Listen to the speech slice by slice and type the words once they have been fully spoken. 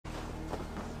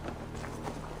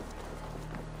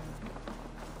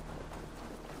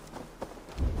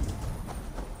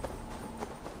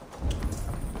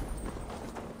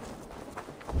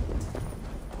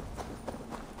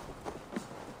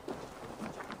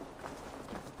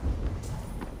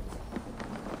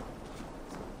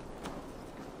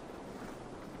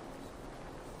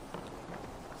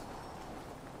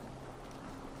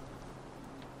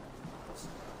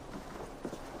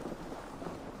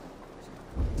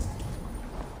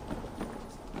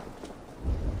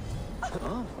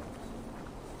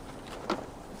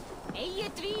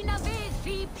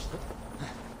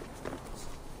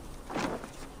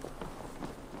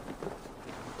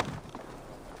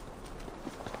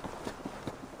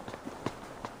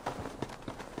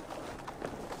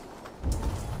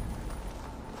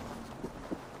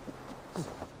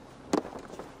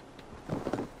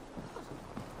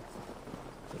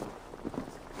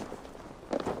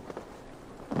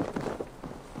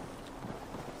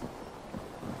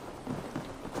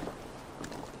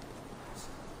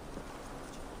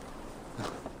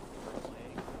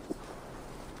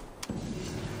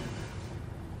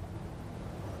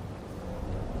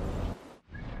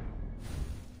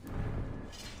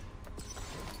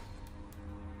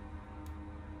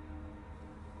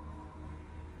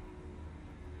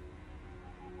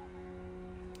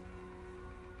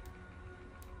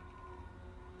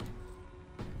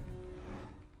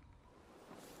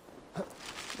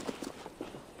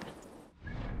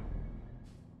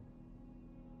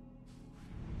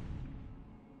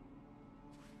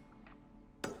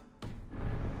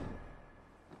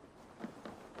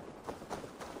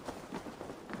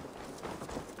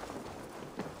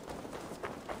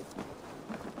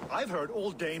I've heard all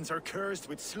Danes are cursed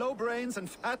with slow brains and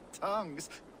fat tongues.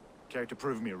 Care to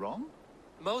prove me wrong?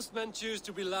 Most men choose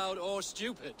to be loud or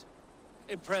stupid.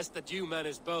 Impressed that you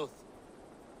manage both.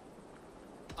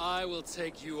 I will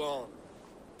take you on.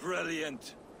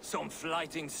 Brilliant. Some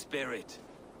fighting spirit.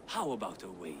 How about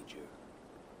a wager?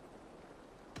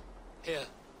 Here.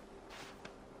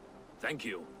 Thank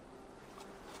you.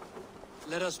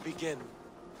 Let us begin.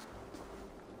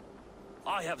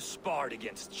 I have sparred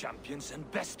against champions and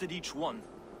bested each one.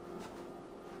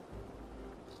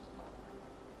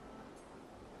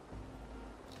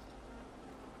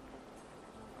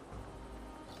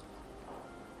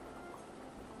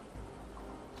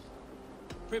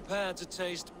 Prepare to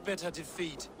taste bitter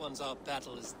defeat once our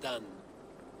battle is done.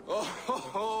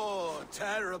 Oh,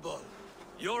 terrible.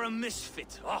 You're a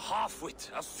misfit, a half-wit,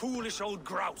 a foolish old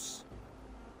grouse.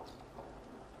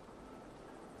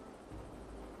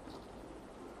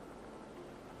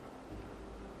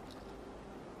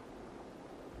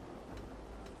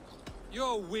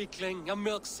 You're a weakling, a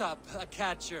milksop, a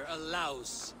catcher, a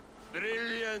louse.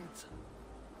 Brilliant!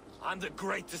 I'm the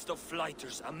greatest of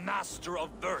flighters, a master of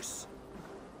verse.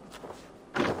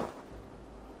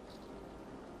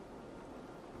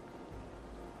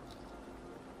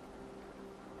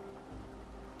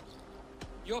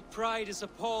 Your pride is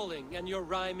appalling, and your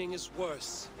rhyming is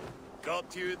worse.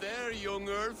 Got you there, young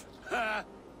Irv. Ha!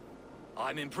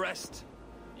 I'm impressed.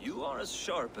 You are as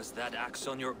sharp as that axe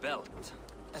on your belt.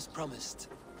 As promised,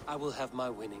 I will have my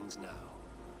winnings now.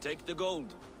 Take the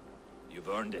gold. You've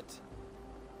earned it.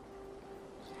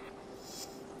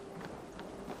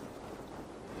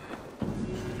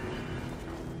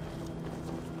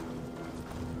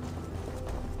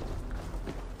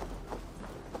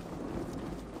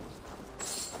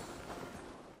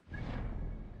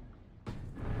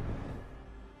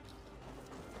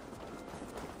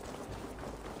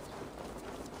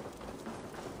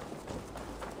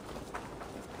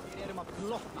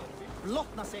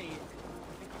 Blottna sig!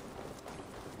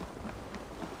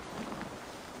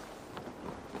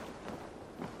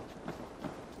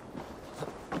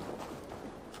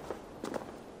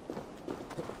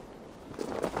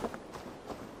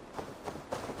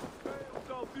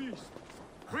 Southeast.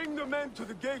 Bring the men to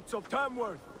the gates of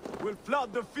Tamworth. We'll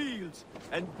flood the fields,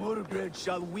 and Burgred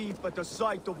shall weep at the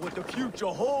sight of what the future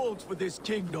holds for this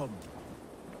kingdom.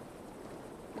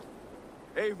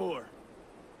 Eivor,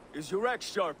 is your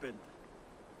axe sharpened?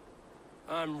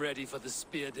 I'm ready for the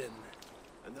spear din.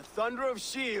 And the thunder of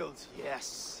shields,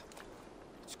 yes.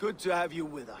 It's good to have you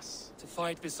with us. To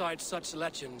fight beside such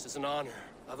legends is an honor.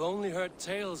 I've only heard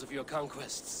tales of your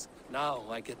conquests. Now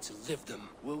I get to live them.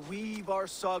 We'll weave our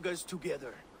sagas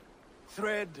together,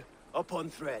 thread upon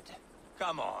thread.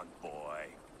 Come on, boy.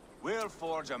 We'll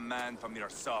forge a man from your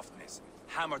softness,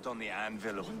 hammered on the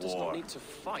anvil of One war. does not need to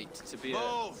fight to be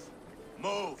Move!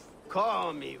 Move!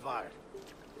 Calm, Ivar.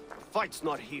 The fight's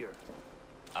not here.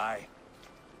 Aye.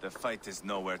 The fight is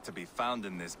nowhere to be found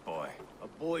in this boy. A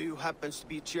boy who happens to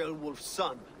be Ceolwulf's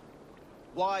son.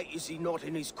 Why is he not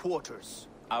in his quarters?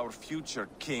 Our future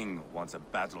king wants a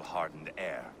battle-hardened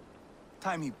heir.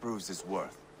 Time he proves his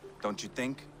worth, don't you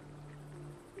think?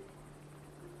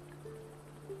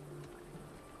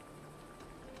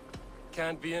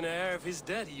 Can't be an heir if he's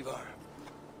dead, Ivar.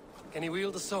 Can he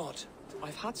wield a sword?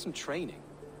 I've had some training.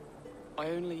 I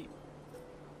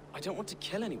don't want to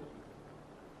kill anyone.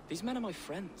 These men are my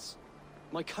friends.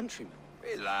 My countrymen.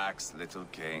 Relax, little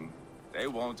king. They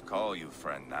won't call you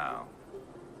friend now.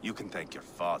 You can thank your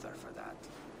father for that.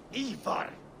 Ivar!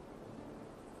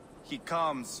 He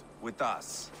comes with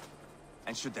us.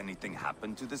 And should anything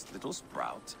happen to this little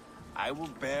sprout, I will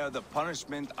bear the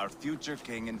punishment our future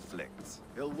king inflicts.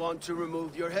 He'll want to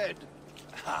remove your head.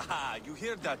 Haha, you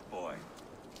hear that, boy?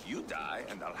 You die,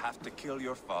 and I'll have to kill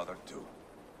your father, too.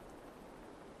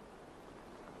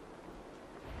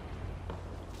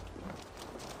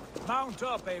 Mount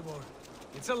up, Eivor.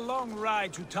 It's a long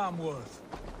ride to Tamworth.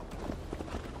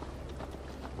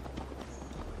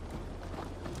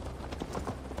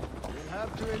 You'll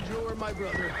have to endure, my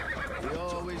brother. He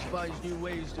always finds new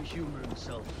ways to humor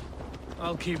himself.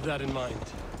 I'll keep that in mind.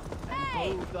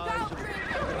 Both eyes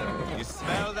of... You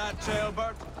smell that,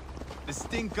 Jailbird? The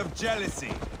stink of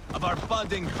jealousy, of our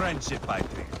budding friendship, I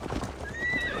think.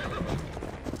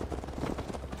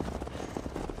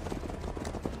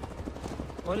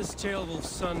 What is Ceolwulf's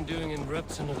son doing in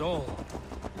Repton at all?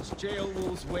 It's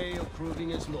Ceolwulf's way of proving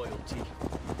his loyalty.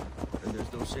 And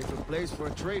there's no safer place for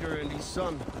a traitor and his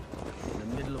son. In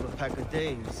the middle of a pack of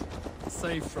Danes.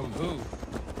 Safe from who?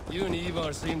 You and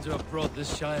Ivar seem to have brought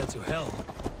this Shire to hell.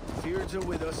 Fears are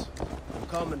with us, the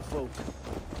common folk.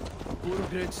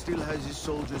 Burgred still has his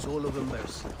soldiers all over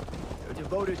Mercia. They're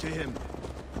devoted to him,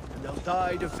 and they'll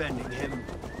die defending him.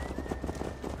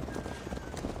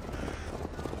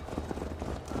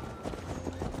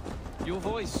 Your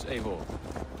voice, Eivor.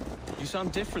 You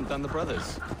sound different than the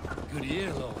brothers. Good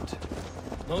ear, Lord.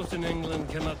 Most in England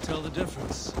cannot tell the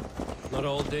difference. Not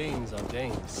all Danes are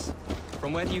Danes.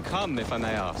 From where do you come, if I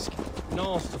may ask?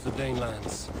 North of the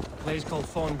Danelands. A place called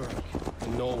Thornburg,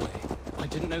 in Norway. I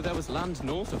didn't know there was land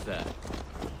north of there.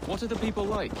 What are the people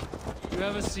like? You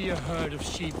ever see a herd of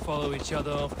sheep follow each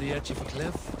other off the edge of a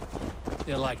cliff?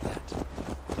 They're like that.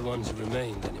 The ones who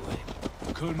remained, anyway.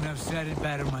 Couldn't have said it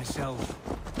better myself.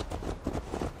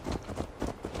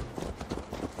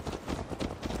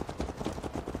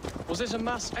 Was it a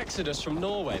mass exodus from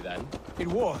Norway, then? It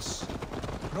was.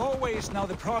 Norway is now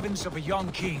the province of a young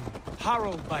king,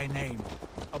 Harald by name.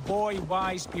 A boy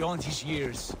wise beyond his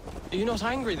years. Are you not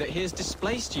angry that he has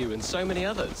displaced you and so many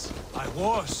others? I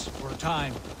was, for a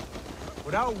time.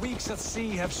 But our weeks at sea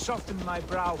have softened my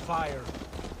brow fire.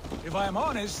 If I am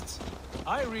honest,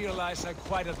 I realize I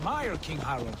quite admire King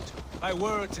Harald. By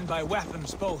words and by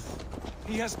weapons both.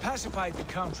 He has pacified the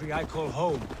country I call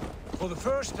home. For the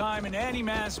first time in any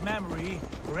man's memory,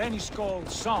 or any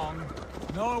skald's song,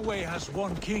 Norway has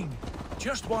one king.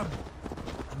 Just one.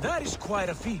 And that is quite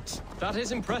a feat. That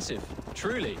is impressive,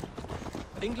 truly.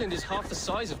 England is half the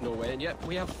size of Norway, and yet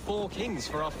we have 4 kings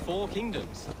for our 4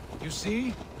 kingdoms. You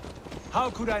see? How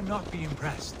could I not be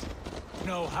impressed?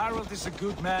 No, Harald is a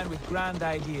good man with grand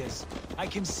ideas. I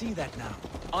can see that now.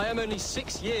 I am only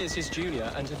 6 years his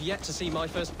junior and have yet to see my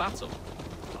first battle.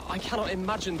 I cannot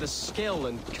imagine the skill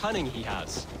and cunning he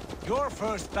has. Your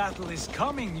first battle is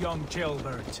coming, young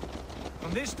Jailbird.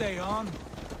 From this day on,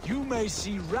 you may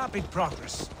see rapid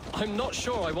progress. I'm not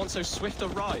sure I want so swift a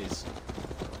rise.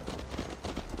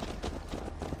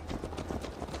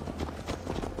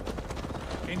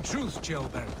 In truth,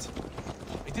 Jailbird,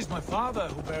 it is my father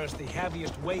who bears the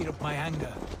heaviest weight of my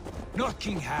anger, not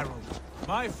King Harald.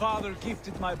 My father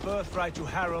gifted my birthright to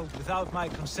Harald without my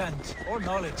consent or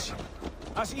knowledge.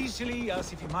 As easily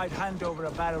as if he might hand over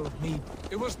a barrel of meat.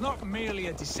 It was not merely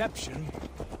a deception,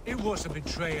 it was a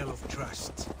betrayal of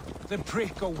trust. The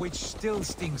prick of which still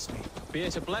stings me. Be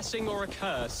it a blessing or a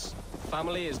curse,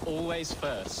 family is always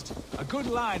first. A good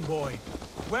line, boy.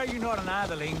 Were you not an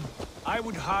atheling, I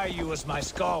would hire you as my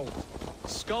skald.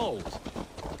 Skald?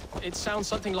 It sounds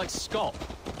something like Scott,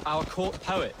 our court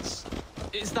poets.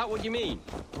 Is that what you mean?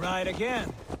 Right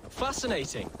again.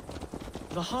 Fascinating.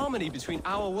 The harmony between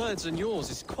our words and yours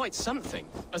is quite something.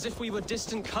 As if we were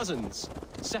distant cousins,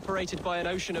 separated by an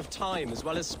ocean of time as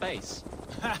well as space.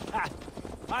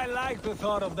 I like the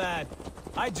thought of that.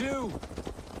 I do.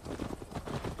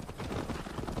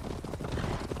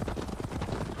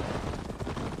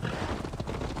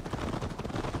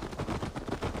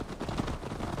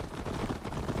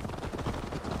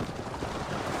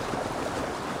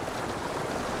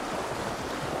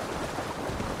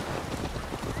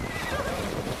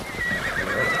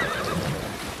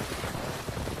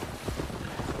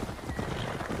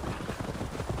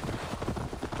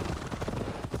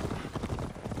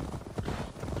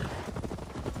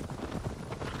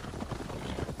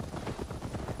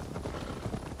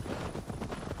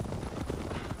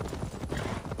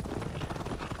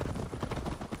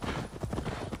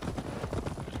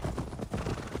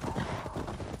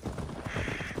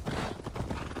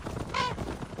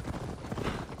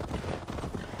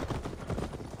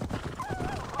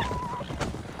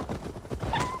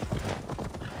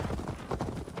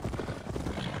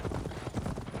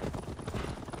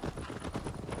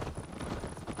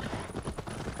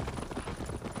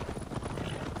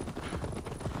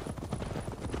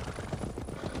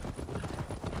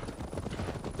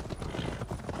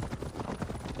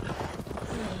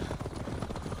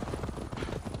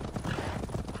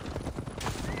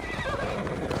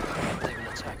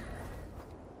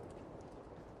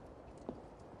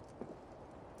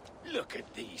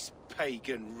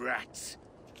 pagan rats.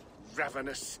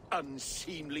 Ravenous,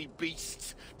 unseemly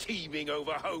beasts teeming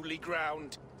over holy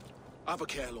ground. Have a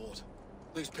care, Lord.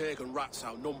 These pagan rats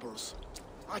outnumber us.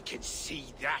 I can see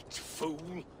that,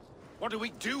 fool. What do we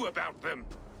do about them?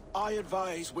 I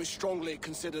advise we strongly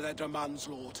consider their demands,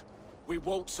 Lord. We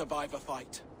won't survive a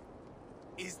fight.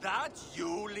 Is that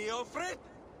you, Leofrid?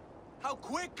 How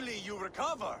quickly you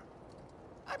recover!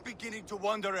 I'm beginning to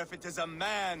wonder if it is a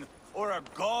man or a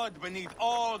god beneath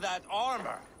all that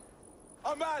armor.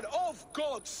 A man of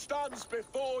God stands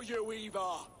before you,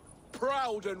 Ivar.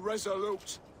 Proud and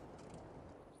resolute.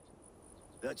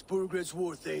 That's Burgred's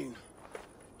war thane.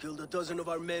 Killed a dozen of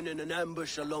our men in an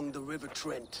ambush along the River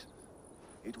Trent.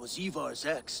 It was Ivar's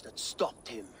axe that stopped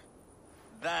him.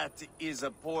 That is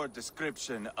a poor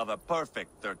description of a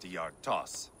perfect 30-yard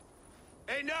toss.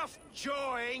 Enough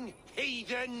jawing,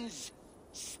 heathens!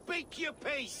 Speak your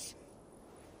piece!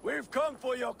 We've come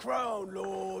for your crown,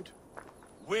 Lord.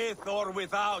 With or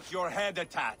without your head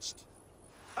attached.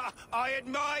 I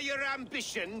admire your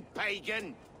ambition,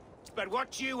 pagan. But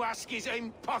what you ask is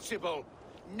impossible.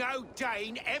 No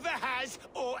Dane ever has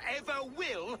or ever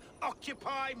will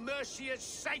occupy Mercia's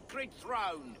sacred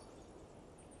throne.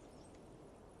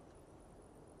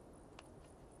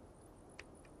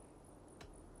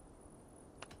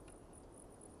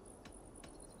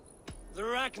 The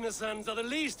Ragnarsons are the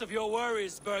least of your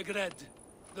worries, Burgred.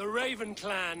 The Raven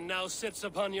clan now sits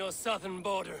upon your southern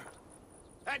border.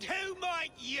 And who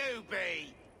might you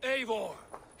be? Eivor,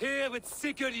 here with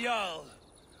Sigurd Jarl.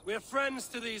 We're friends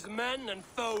to these men and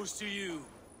foes to you.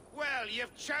 Well,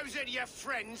 you've chosen your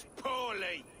friends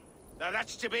poorly. Now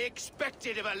that's to be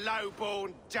expected of a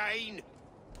low-born Dane.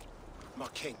 My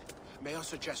king, may I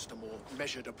suggest a more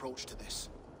measured approach to this?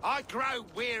 I grow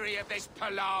weary of this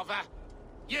palaver.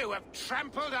 You have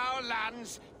trampled our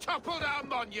lands, toppled our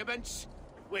monuments.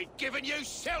 We've given you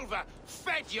silver,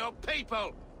 fed your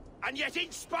people. And yet,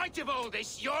 in spite of all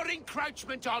this, your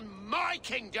encroachment on my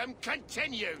kingdom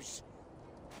continues.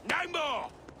 No more!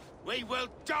 We will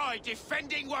die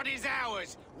defending what is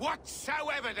ours,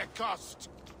 whatsoever the cost.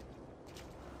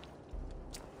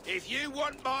 If you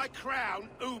want my crown,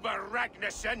 Uber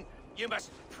Ragnarsson, you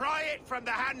must pry it from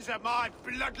the hands of my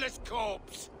bloodless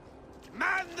corpse.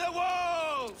 Man the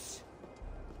walls!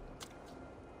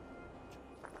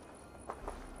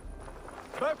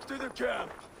 Back to the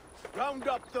camp. Round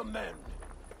up the men.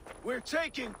 We're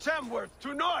taking Tamworth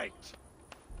tonight!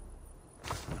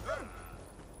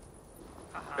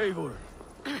 Eivor,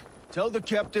 tell the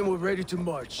captain we're ready to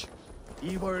march.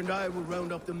 Ivar and I will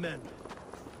round up the men.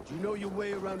 Do you know your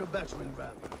way around a battering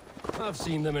ram? I've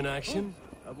seen them in action.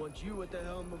 I want you at the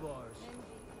helm of ours.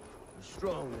 You're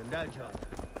strong and agile.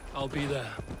 I'll be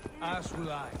there. As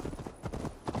will I.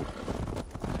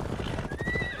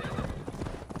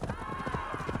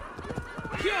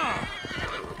 Yeah!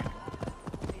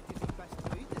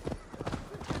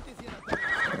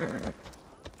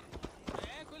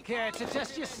 Care to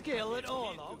test your skill at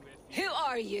Orlog? Who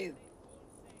are you?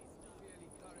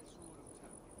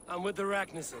 I'm with the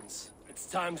Ragnarsons. It's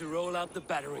time to roll out the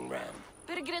battering ram.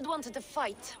 Burgred wanted to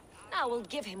fight. Now we'll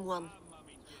give him one.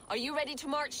 Are you ready to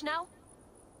march now?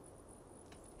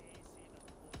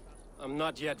 I'm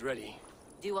not yet ready.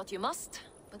 Do what you must,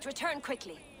 but return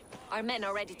quickly. Our men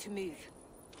are ready to move.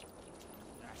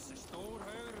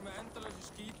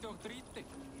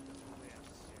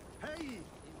 Hey,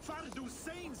 far du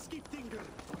sein, skiptinger!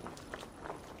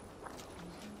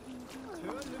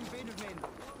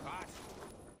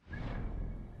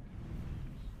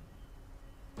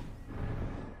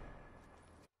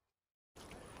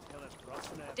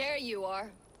 There you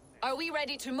are. Are we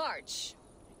ready to march?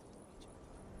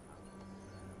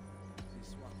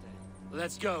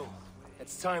 Let's go.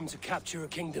 It's time to capture a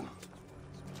kingdom.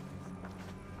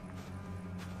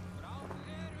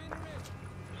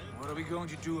 What are we going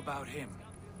to do about him?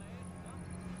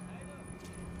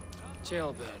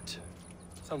 Jailbird.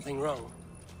 Something wrong?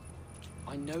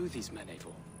 I know these men,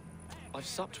 Eivor. I've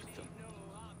supped with them.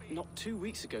 Not 2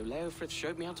 weeks ago, Leofrith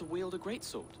showed me how to wield a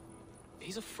greatsword.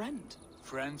 He's a friend.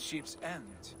 Friendships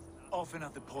end, often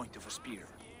at the point of a spear.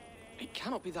 It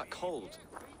cannot be that cold.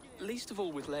 Least of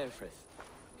all with Leofrith.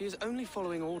 He is only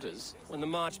following orders. When the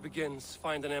march begins,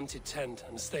 find an empty tent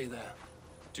and stay there.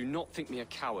 Do not think me a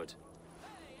coward.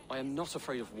 I am not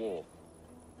afraid of war.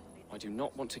 I do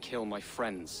not want to kill my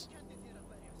friends.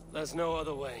 There's no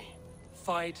other way.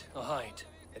 Fight or hide.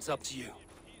 It's up to you.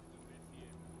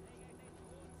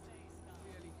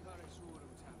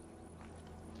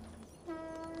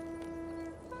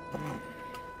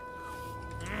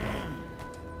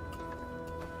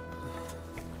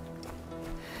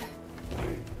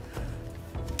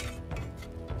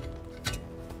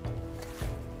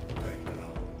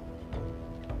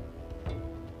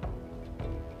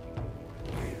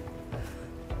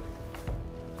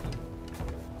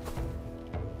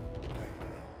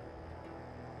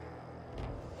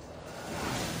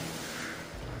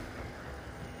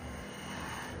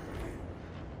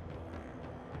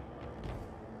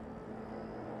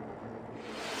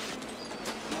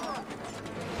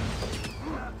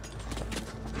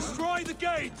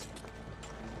 gate!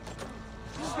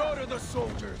 Slaughter the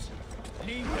soldiers.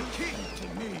 Leave the king to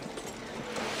me.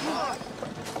 Forward!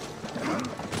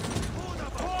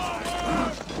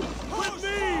 With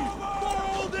me!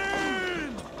 Fold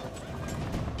in!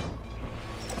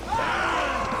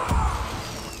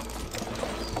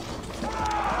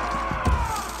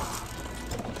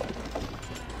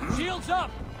 Shields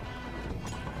up!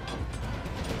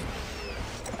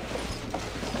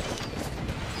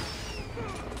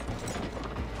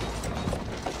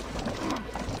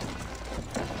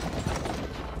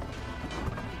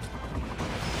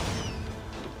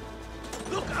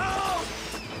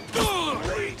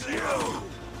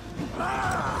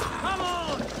 Come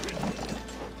on!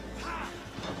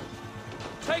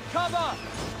 Take cover!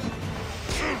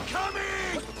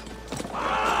 Incoming!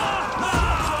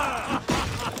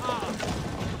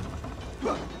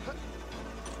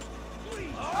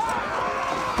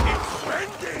 It's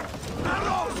bending!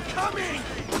 Arrows coming!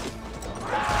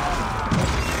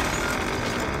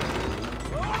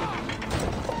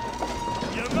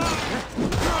 You're right!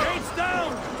 Gates down!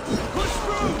 Push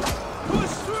through!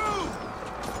 Push through!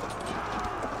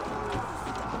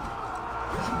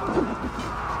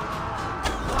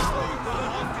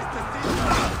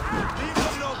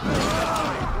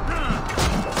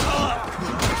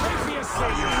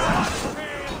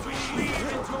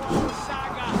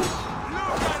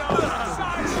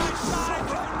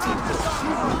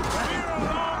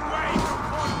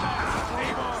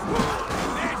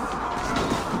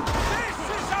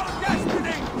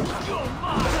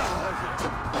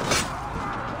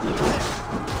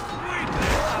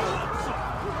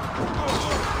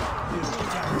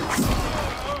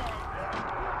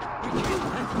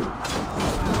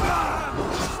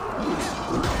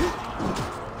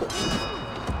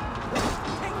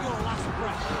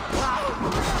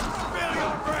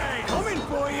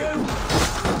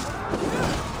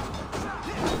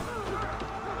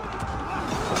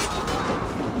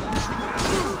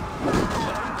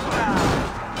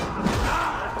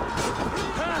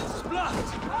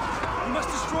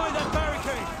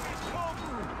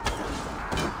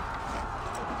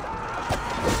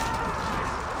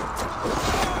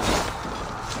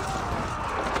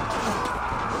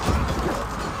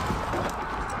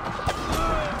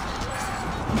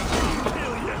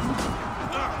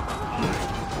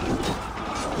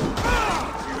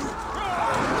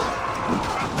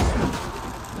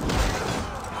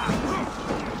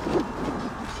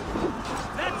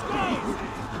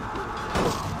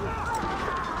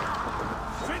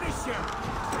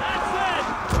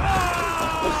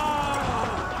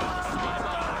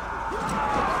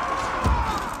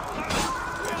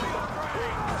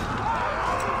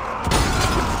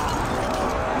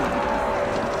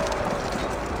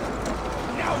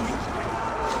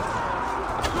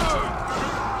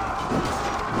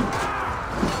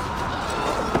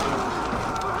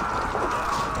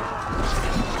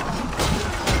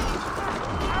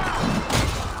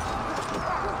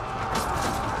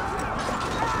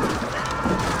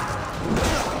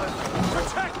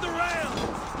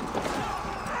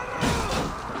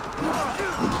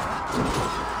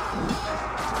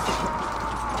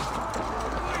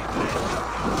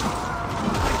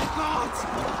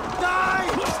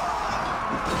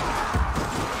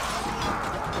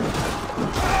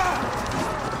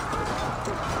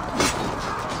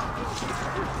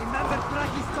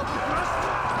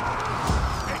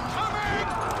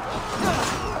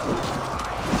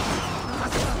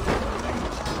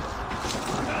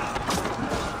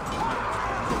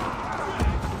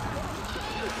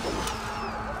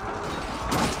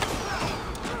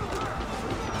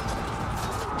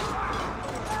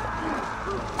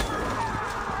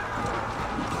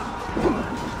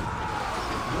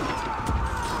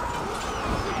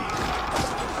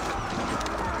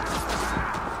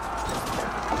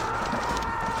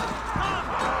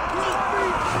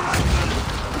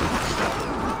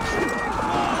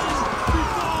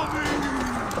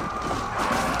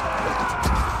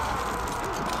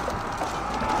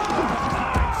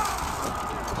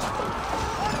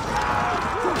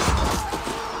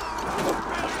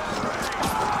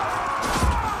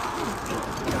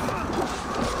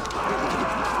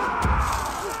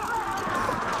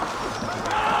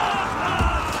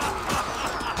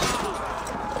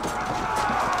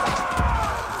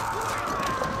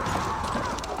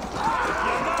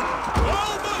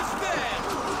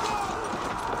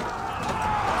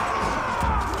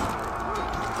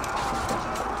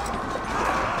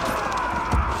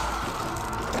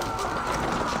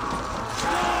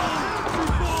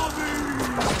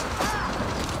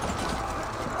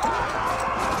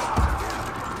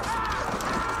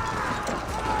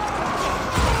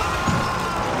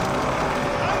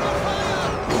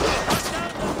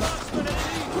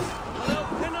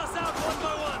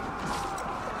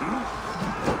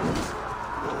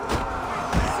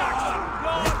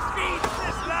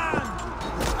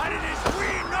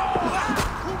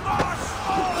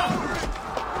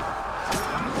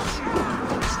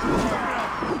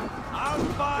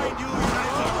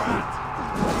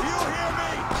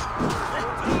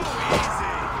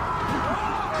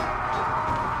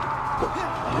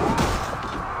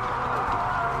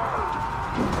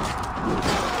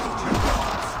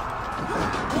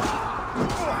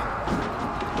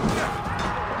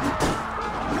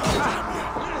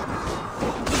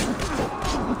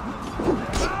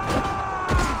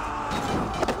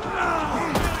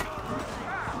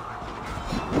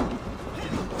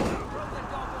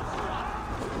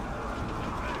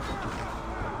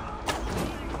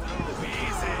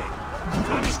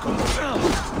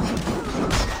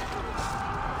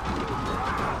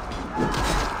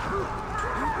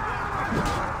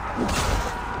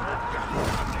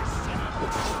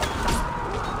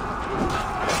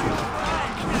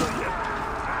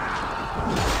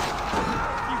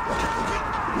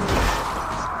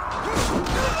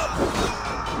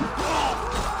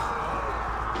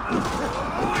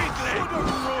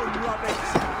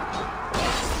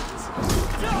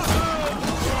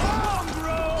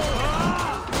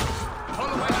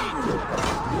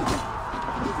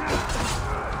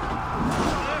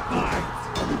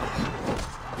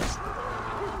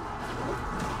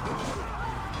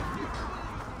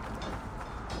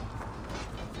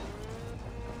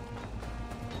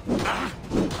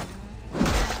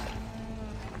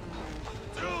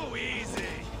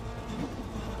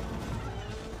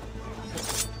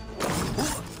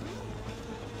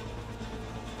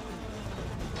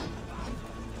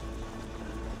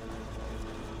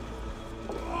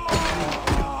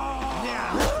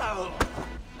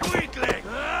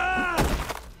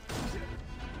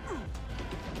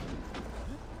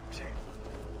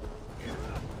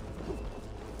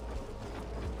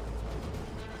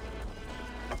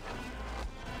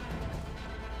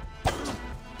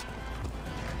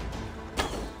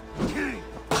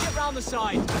 Round the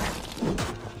side.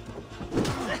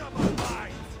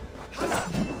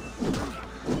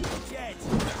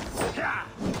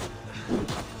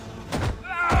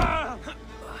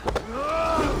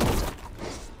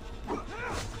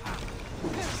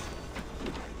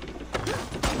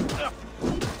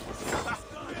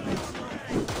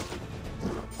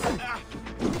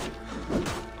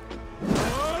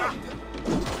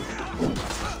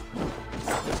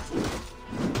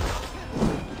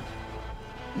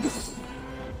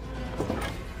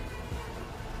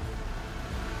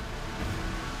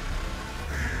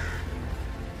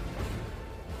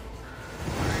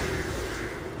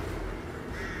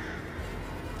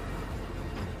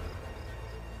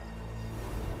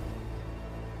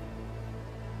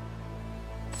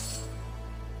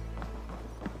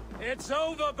 It's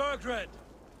over, Burgred!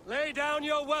 Lay down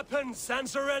your weapons and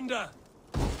surrender!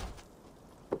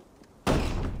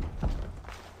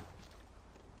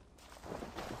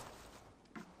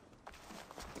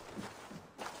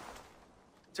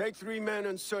 Take 3 men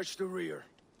and search the rear.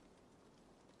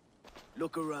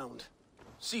 Look around.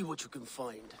 See what you can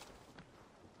find.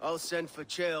 I'll send for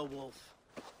Chaelwolf.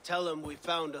 Tell him we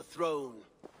found a throne.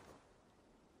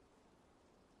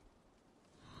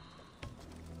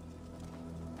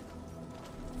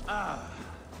 Ah,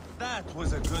 that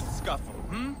was a good scuffle,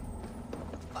 hmm?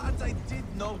 But I did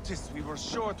notice we were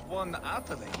short one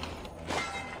athelate.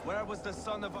 Where was the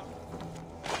son of a...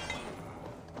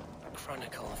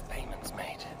 Chronicle of payments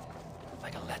made.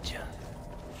 Like a ledger.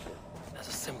 There's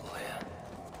a symbol here.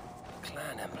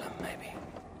 Clan emblem, maybe.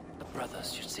 The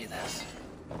brothers should see this.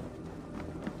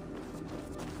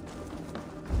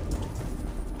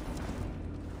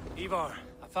 Ivar,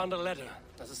 I found a letter.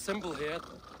 There's a symbol here.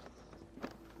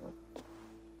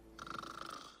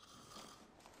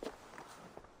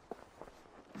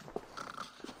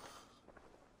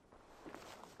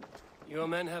 Your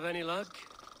men have any luck?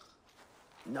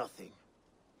 Nothing.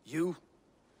 You?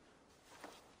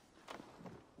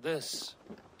 This.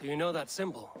 Do you know that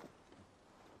symbol?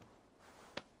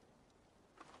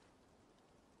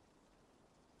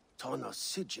 Tana's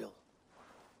sigil.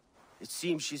 It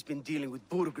seems she's been dealing with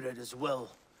Burgred as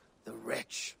well. The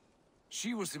wretch.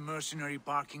 She was the mercenary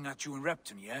barking at you in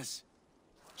Repton, yes?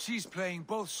 She's playing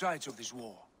both sides of this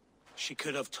war. She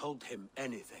could have told him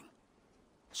anything.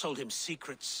 Sold him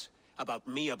secrets about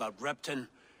me, about Repton,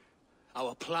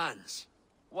 our plans.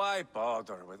 Why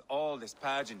bother with all this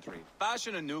pageantry?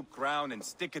 Fashion a new crown and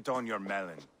stick it on your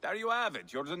melon. There you have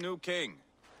it, you're the new king.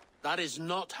 That is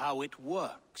not how it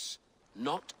works.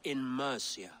 Not in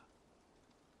Mercia.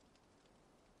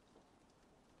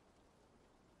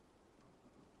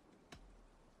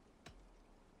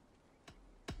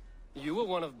 You were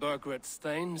one of Burgred's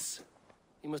thanes.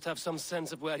 He must have some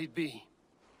sense of where he'd be.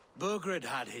 Burgred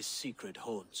had his secret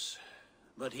haunts,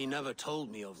 but he never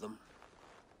told me of them.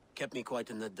 Kept me quite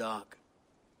in the dark.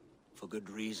 For good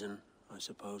reason, I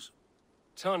suppose.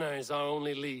 Tana is our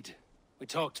only lead. We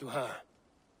talk to her.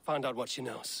 Find out what she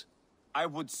knows. I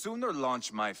would sooner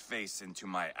launch my face into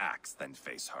my axe than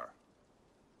face her.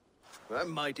 That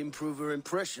might improve her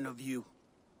impression of you.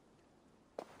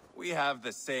 We have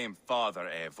the same father,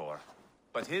 Eivor,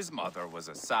 but his mother was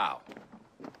a sow.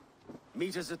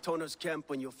 Meet us at Tana's camp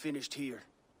when you're finished here.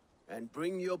 And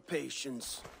bring your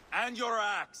patience. And your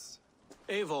axe!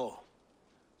 Eivor,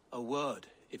 a word,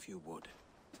 if you would.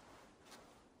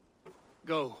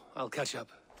 Go, I'll catch up.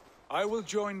 I will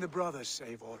join the brothers,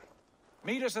 Eivor.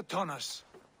 Meet us at Tonnas.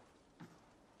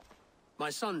 My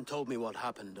son told me what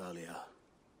happened earlier,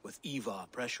 with Ivar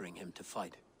pressuring him to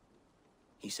fight.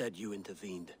 He said you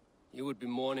intervened. You would be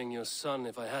mourning your son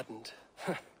if I hadn't.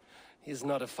 He's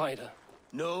not a fighter.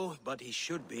 No, but he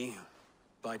should be.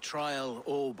 By trial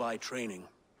or by training.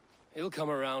 He'll come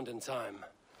around in time.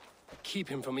 Keep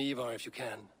him from Ivar if you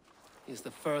can. He's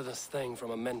the furthest thing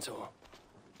from a mentor.